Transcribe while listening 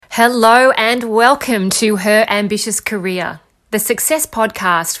Hello and welcome to Her Ambitious Career, the success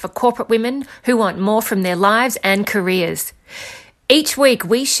podcast for corporate women who want more from their lives and careers. Each week,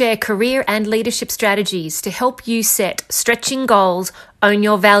 we share career and leadership strategies to help you set stretching goals, own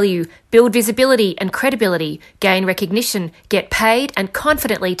your value, build visibility and credibility, gain recognition, get paid, and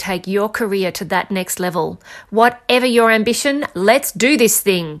confidently take your career to that next level. Whatever your ambition, let's do this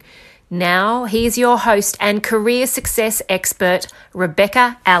thing. Now, here's your host and career success expert,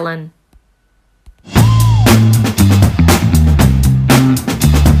 Rebecca Allen.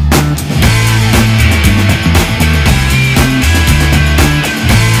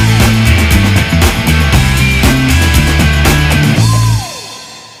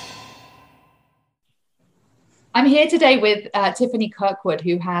 I'm here today with Tiffany Kirkwood,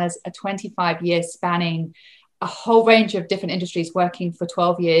 who has a 25-year spanning a whole range of different industries, working for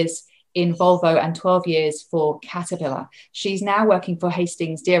 12 years in Volvo and 12 years for Caterpillar. She's now working for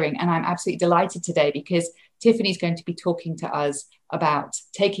Hastings Deering, and I'm absolutely delighted today because Tiffany's going to be talking to us about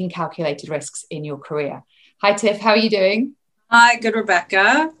taking calculated risks in your career. Hi, Tiff. How are you doing? Hi, good,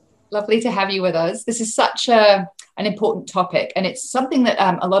 Rebecca. Lovely to have you with us. This is such an important topic, and it's something that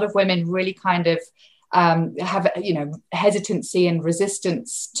a lot of women really kind of have, hesitancy and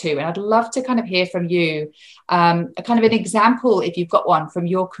resistance to. And I'd love to kind of hear from you, a kind of an example, if you've got one from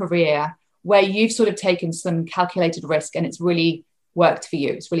your career, where you've sort of taken some calculated risk and it's really worked for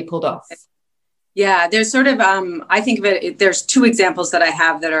you. It's really pulled off. Yeah, there's sort of, I think of it, there's two examples that I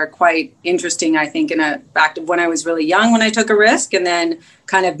have that are quite interesting, I think, in a fact of when I was really young, when I took a risk, and then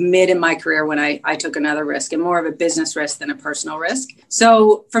kind of mid in my career when I took another risk, and more of a business risk than a personal risk.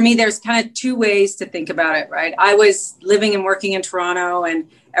 So for me, there's kind of two ways to think about it, right? I was living and working in Toronto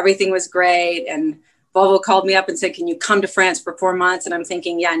and everything was great. And Volvo called me up and said, can you come to France for 4 months? And I'm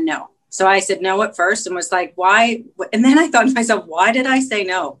thinking, yeah, no. So I said no at first and was like, why? And then I thought to myself, why did I say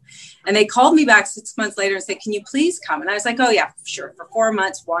no? And they called me back 6 months later and said, can you please come? And I was like, oh yeah, sure. For 4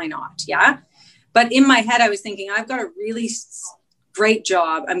 months, why not? Yeah. But in my head, I was thinking, I've got a really great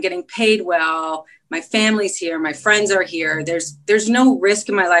job. I'm getting paid well. My family's here. My friends are here. There's no risk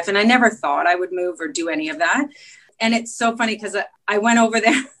in my life. And I never thought I would move or do any of that. And it's so funny because I went over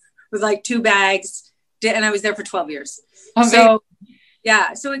there with like 2 bags and I was there for 12 years. Okay. So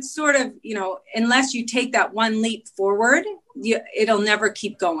yeah. So it's sort of, unless you take that one leap forward, it'll never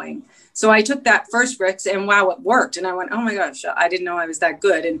keep going. So I took that first risk and wow, it worked. And I went, oh my gosh, I didn't know I was that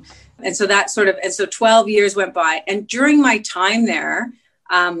good. And so that so 12 years went by. And during my time there,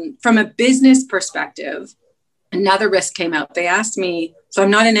 from a business perspective, another risk came out. They asked me, so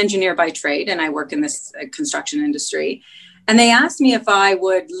I'm not an engineer by trade and I work in this construction industry. And they asked me if I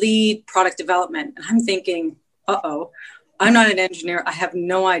would lead product development. And I'm thinking, I'm not an engineer. I have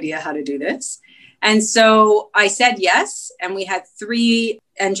no idea how to do this. And so I said yes. And we had 3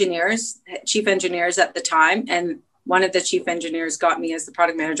 chief engineers at the time. And one of the chief engineers got me as the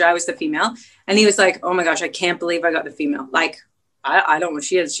product manager. I was the female. And he was like, oh my gosh, I can't believe I got the female. Like, I don't know what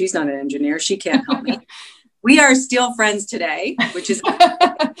she is. She's not an engineer. She can't help me. We are still friends today, which is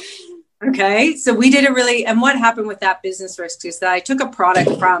okay. So we did and what happened with that business risk is that I took a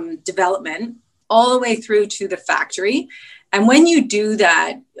product from development all the way through to the factory. And when you do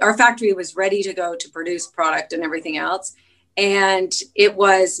that, our factory was ready to go to produce product and everything else. And it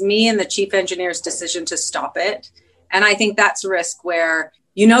was me and the chief engineer's decision to stop it. And I think that's a risk where,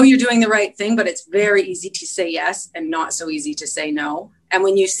 you're doing the right thing, but it's very easy to say yes and not so easy to say no. And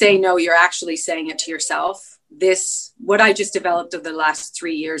when you say no, you're actually saying it to yourself. What I just developed over the last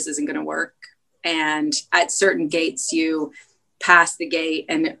 3 years isn't going to work. And at certain gates, you pass the gate.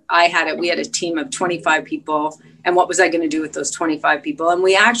 And we had a team of 25 people. And what was I going to do with those 25 people? And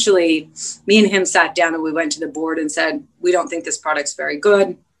me and him sat down and we went to the board and said, we don't think this product's very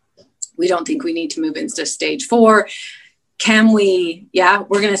good. We don't think we need to move into stage 4. Can we? Yeah,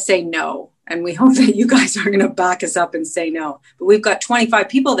 we're going to say no. And we hope that you guys are going to back us up and say no. But we've got 25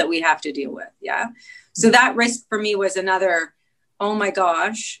 people that we have to deal with. Yeah. So that risk for me was another, oh my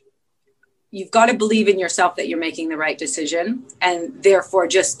gosh, you've got to believe in yourself that you're making the right decision and therefore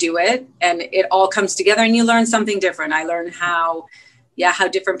just do it. And it all comes together and you learn something different. I learned how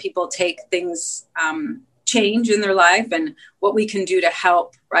different people take things, change in their life and what we can do to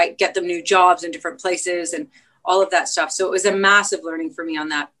help, right, get them new jobs in different places and all of that stuff. So it was a massive learning for me on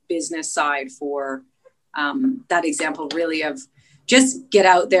that business side for that example, really, of just get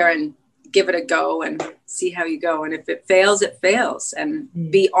out there and give it a go and see how you go. And if it fails, it fails, and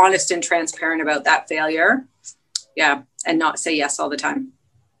be honest and transparent about that failure. Yeah. And not say yes all the time.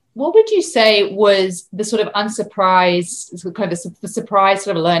 What would you say was the sort of unsurprised, kind of the surprise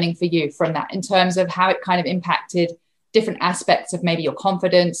sort of learning for you from that, in terms of how it kind of impacted different aspects of maybe your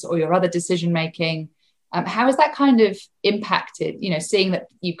confidence or your other decision making. How has that kind of impacted, seeing that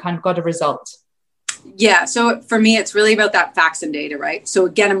you kind of got a result? Yeah. So for me, it's really about that facts and data, right? So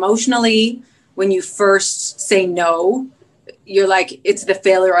again, emotionally, when you first say no, you're like, it's the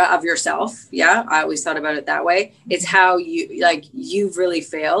failure of yourself. Yeah. I always thought about it that way. It's how you've really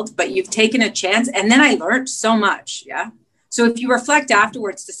failed, but you've taken a chance. And then I learned so much. Yeah. So if you reflect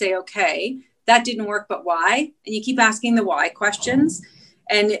afterwards to say, okay, that didn't work, but why? And you keep asking the why questions.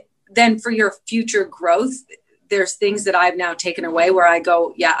 And then for your future growth, there's things that I've now taken away where I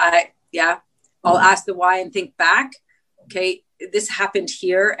go, I'll ask the why and think back. Okay, this happened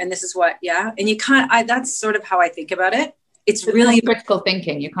here and this is what, and you that's sort of how I think about it. It's really critical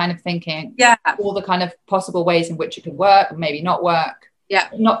thinking. You're kind of thinking all the kind of possible ways in which it could work, maybe not work. Yeah.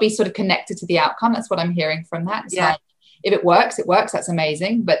 Not be sort of connected to the outcome. That's what I'm hearing from that. It's like, if it works, it works. That's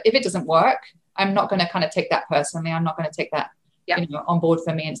amazing. But if it doesn't work, I'm not going to kind of take that personally. I'm not going to take that on board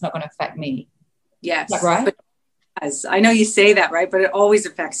for me, and it's not going to affect me. Yes. Is that right? But I know you say that, right? But it always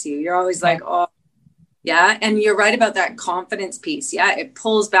affects you. You're always like, oh, yeah. And you're right about that confidence piece. Yeah. It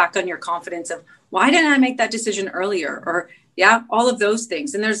pulls back on your confidence of, why didn't I make that decision earlier? Or all of those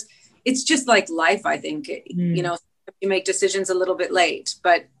things. And it's just like life, I think, you make decisions a little bit late,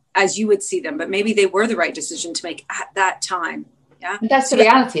 but as you would see them, but maybe they were the right decision to make at that time. Yeah. And that's the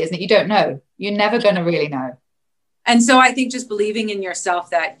reality, isn't it? You don't know. You're never going to really know. And so I think just believing in yourself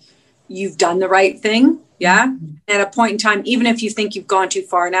that you've done the right thing. Yeah. Mm-hmm. At a point in time, even if you think you've gone too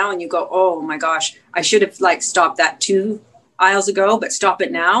far now and you go, oh my gosh, I should have stopped that 2 aisles ago, but stop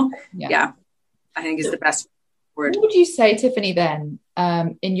it now. Yeah. I think is the best word. What would you say, Tiffany, then,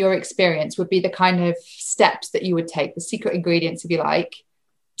 in your experience would be the kind of steps that you would take, the secret ingredients, if you like,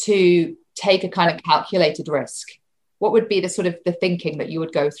 to take a kind of calculated risk? What would be the sort of the thinking that you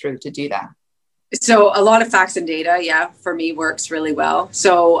would go through to do that? So a lot of facts and data, for me works really well.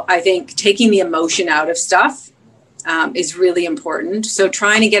 So I think taking the emotion out of stuff is really important. So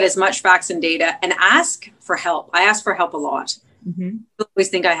trying to get as much facts and data and ask for help. I ask for help a lot. Mm-hmm. I always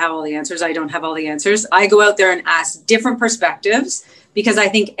think I have all the answers. I don't have all the answers. I go out there and ask different perspectives because I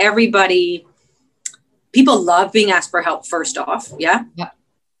think people love being asked for help first off. Yeah.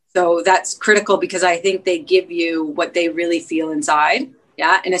 So that's critical because I think they give you what they really feel inside.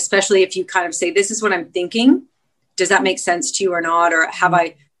 Yeah. And especially if you kind of say, this is what I'm thinking. Does that make sense to you or not? Or have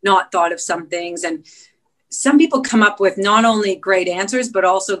I not thought of some things? And some people come up with not only great answers, but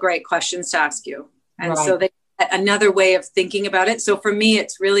also great questions to ask you. And so they another way of thinking about it. So for me,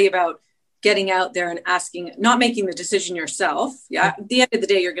 it's really about getting out there and asking, not making the decision yourself. Yeah. At the end of the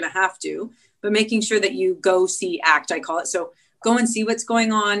day, you're going to have to, but making sure that you go see, act, I call it. So go and see what's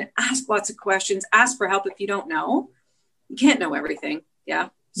going on, ask lots of questions, ask for help if you don't know. You can't know everything. Yeah.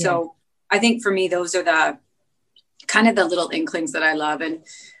 So I think for me, those are the kind of the little inklings that I love.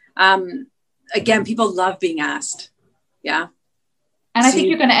 And again, people love being asked. Yeah. And I think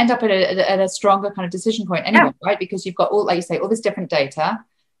you're going to end up at a stronger kind of decision point anyway, right? Because you've got all, like you say, all this different data.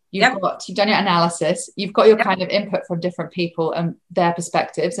 You've done your analysis. You've got your kind of input from different people and their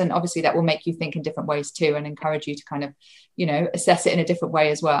perspectives. And obviously that will make you think in different ways too, and encourage you to kind of, assess it in a different way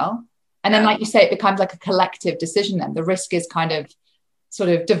as well. And then, like you say, it becomes like a collective decision then. The risk is kind of sort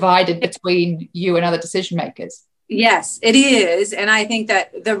of divided between you and other decision makers. Yes, it is. And I think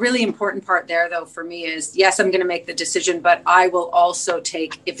that the really important part there, though, for me is, yes, I'm going to make the decision, but I will also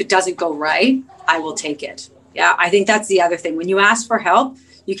take, if it doesn't go right, I will take it. Yeah, I think that's the other thing. When you ask for help,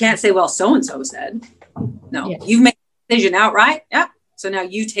 you can't say, well, so-and-so said. No, you've made the decision outright. Yeah. So now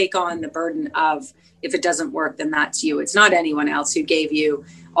you take on the burden of, if it doesn't work, then that's you. It's not anyone else who gave you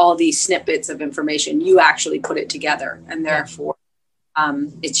all these snippets of information. You actually put it together. And therefore,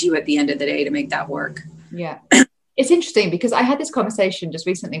 it's you at the end of the day to make that work. Yeah. It's interesting because I had this conversation just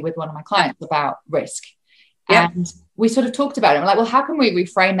recently with one of my clients about risk. And we sort of talked about it. I'm like, well, how can we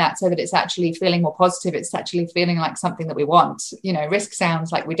reframe that so that it's actually feeling more positive? It's actually feeling like something that we want. Risk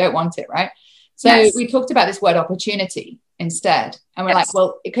sounds like we don't want it, right? So we talked about this word opportunity instead. And we're like,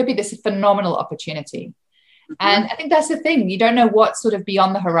 well, it could be this phenomenal opportunity. Mm-hmm. And I think that's the thing. You don't know what's sort of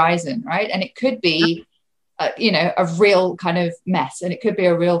beyond the horizon, right? And it could be, a real kind of mess, and it could be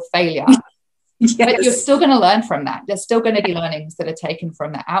a real failure. But you're still going to learn from that. There's still going to be learnings that are taken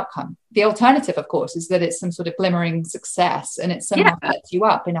from that outcome. The alternative, of course, is that it's some sort of glimmering success and it somehow sets you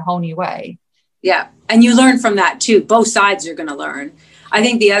up in a whole new way. Yeah. And you learn from that too. Both sides are going to learn. I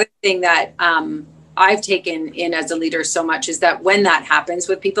think the other thing that I've taken in as a leader so much is that when that happens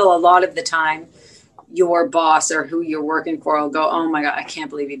with people, a lot of the time, your boss or who you're working for will go, oh my God, I can't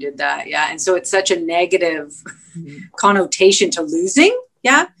believe you did that. Yeah. And so it's such a negative connotation to losing.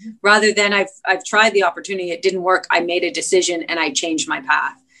 Yeah. Rather than I've tried the opportunity, it didn't work. I made a decision and I changed my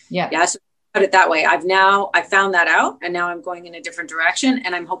path. Yeah. Yeah. So put it that way. I found that out and now I'm going in a different direction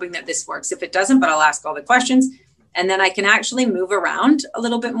and I'm hoping that this works. If it doesn't, but I'll ask all the questions and then I can actually move around a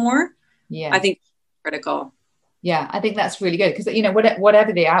little bit more. Yeah. I think critical. Yeah. I think that's really good because, you know,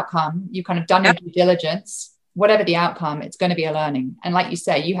 whatever the outcome, you've kind of done your due diligence, whatever the outcome, it's going to be a learning. And like you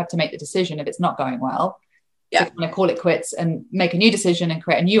say, you have to make the decision if it's not going well. To kind of call it quits and make a new decision and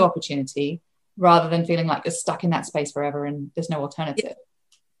create a new opportunity rather than feeling like you're stuck in that space forever and there's no alternative.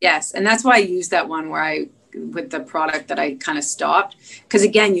 Yes. And that's why I use that one where with the product that I kind of stopped. Because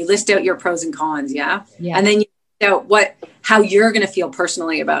again, you list out your pros and cons. Yeah. And then you list out how you're going to feel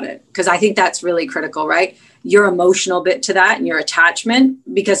personally about it. Because I think that's really critical, right? Your emotional bit to that and your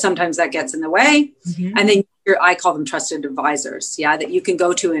attachment, because sometimes that gets in the way. Mm-hmm. And then I call them trusted advisors. Yeah. That you can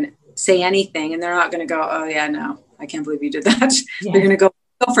go to and say anything and they're not going to go, oh yeah, no, I can't believe you did that. Yeah. They're going to go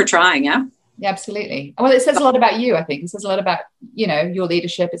for trying. Yeah. Yeah, absolutely. Well, it says a lot about you. I think it says a lot about, you know, your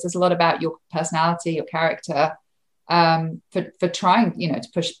leadership. It says a lot about your personality, your character, for trying, you know, to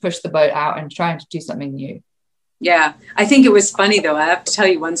push the boat out and trying to do something new. Yeah. I think it was funny though. I have to tell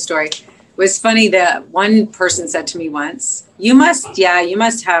you one story. It was funny that one person said to me once, you must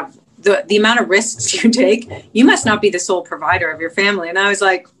have the amount of risks you take. You must not be the sole provider of your family. And I was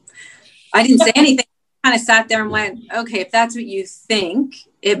like, I didn't say anything. I kind of sat there and went, okay, if that's what you think,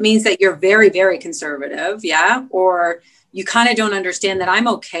 it means that you're very, very conservative. Yeah. Or you kind of don't understand that I'm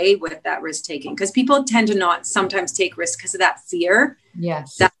okay with that risk taking because people tend to not sometimes take risks because of that fear.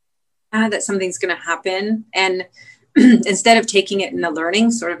 Yes. That something's going to happen. And instead of taking it in the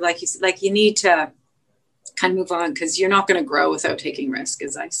learning, sort of like you need to kind of move on because you're not going to grow without taking risk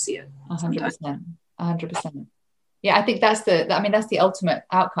as I see it. 100%. Yeah, I think that's the ultimate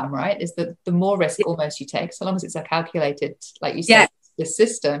outcome, right? Is that the more risk almost you take, so long as it's a calculated, like you said, the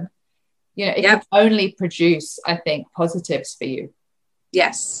system, you know, it can only produce, I think, positives for you.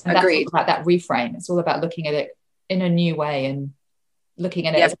 Yes, and agreed. That's all about that reframe. It's all about looking at it in a new way and looking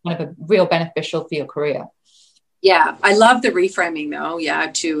at it as kind of a real beneficial for your career. Yeah, I love the reframing though.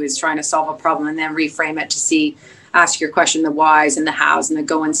 Yeah, too, is trying to solve a problem and then reframe it to ask your question, the whys and the hows, and then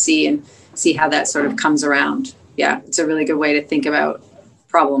go and see how that sort of comes around. Yeah, it's a really good way to think about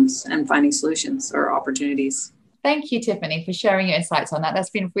problems and finding solutions or opportunities. Thank you, Tiffany, for sharing your insights on that. That's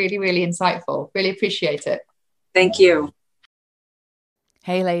been really, really insightful. Really appreciate it. Thank you.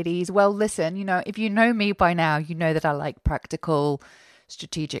 Hey, ladies. Well, listen, you know, if you know me by now, you know that I like practical,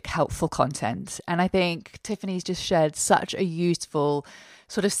 strategic, helpful content. And I think Tiffany's just shared such a useful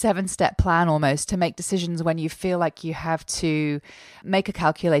sort of 7-step plan almost to make decisions when you feel like you have to make a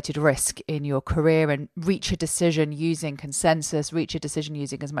calculated risk in your career and reach a decision using consensus, reach a decision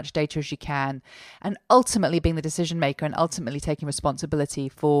using as much data as you can, and ultimately being the decision maker and ultimately taking responsibility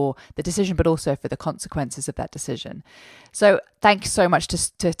for the decision, but also for the consequences of that decision. So thanks so much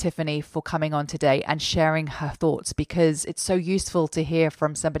to Tiffany for coming on today and sharing her thoughts, because it's so useful to hear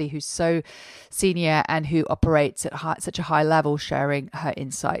from somebody who's so senior and who operates at such a high level, sharing her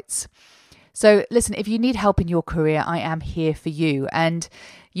insights. So listen, if you need help in your career, I am here for you. And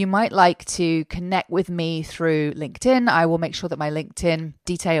you might like to connect with me through LinkedIn. I will make sure that my LinkedIn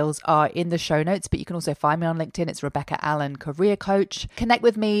details are in the show notes, but you can also find me on LinkedIn. It's Rebecca Allen, Career Coach. Connect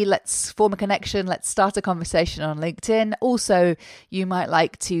with me. Let's form a connection. Let's start a conversation on LinkedIn. Also, you might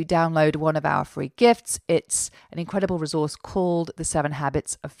like to download one of our free gifts. It's an incredible resource called The 7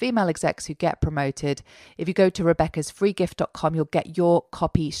 Habits of Female Execs Who Get Promoted. If you go to rebeccasfreegift.com, you'll get your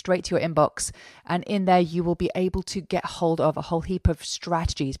copy straight to your inbox. And in there, you will be able to get hold of a whole heap of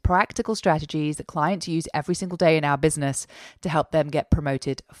strategies, practical strategies that clients use every single day in our business to help them get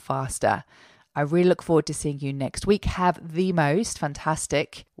promoted faster. I really look forward to seeing you next week. Have the most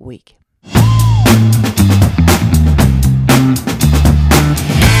fantastic week.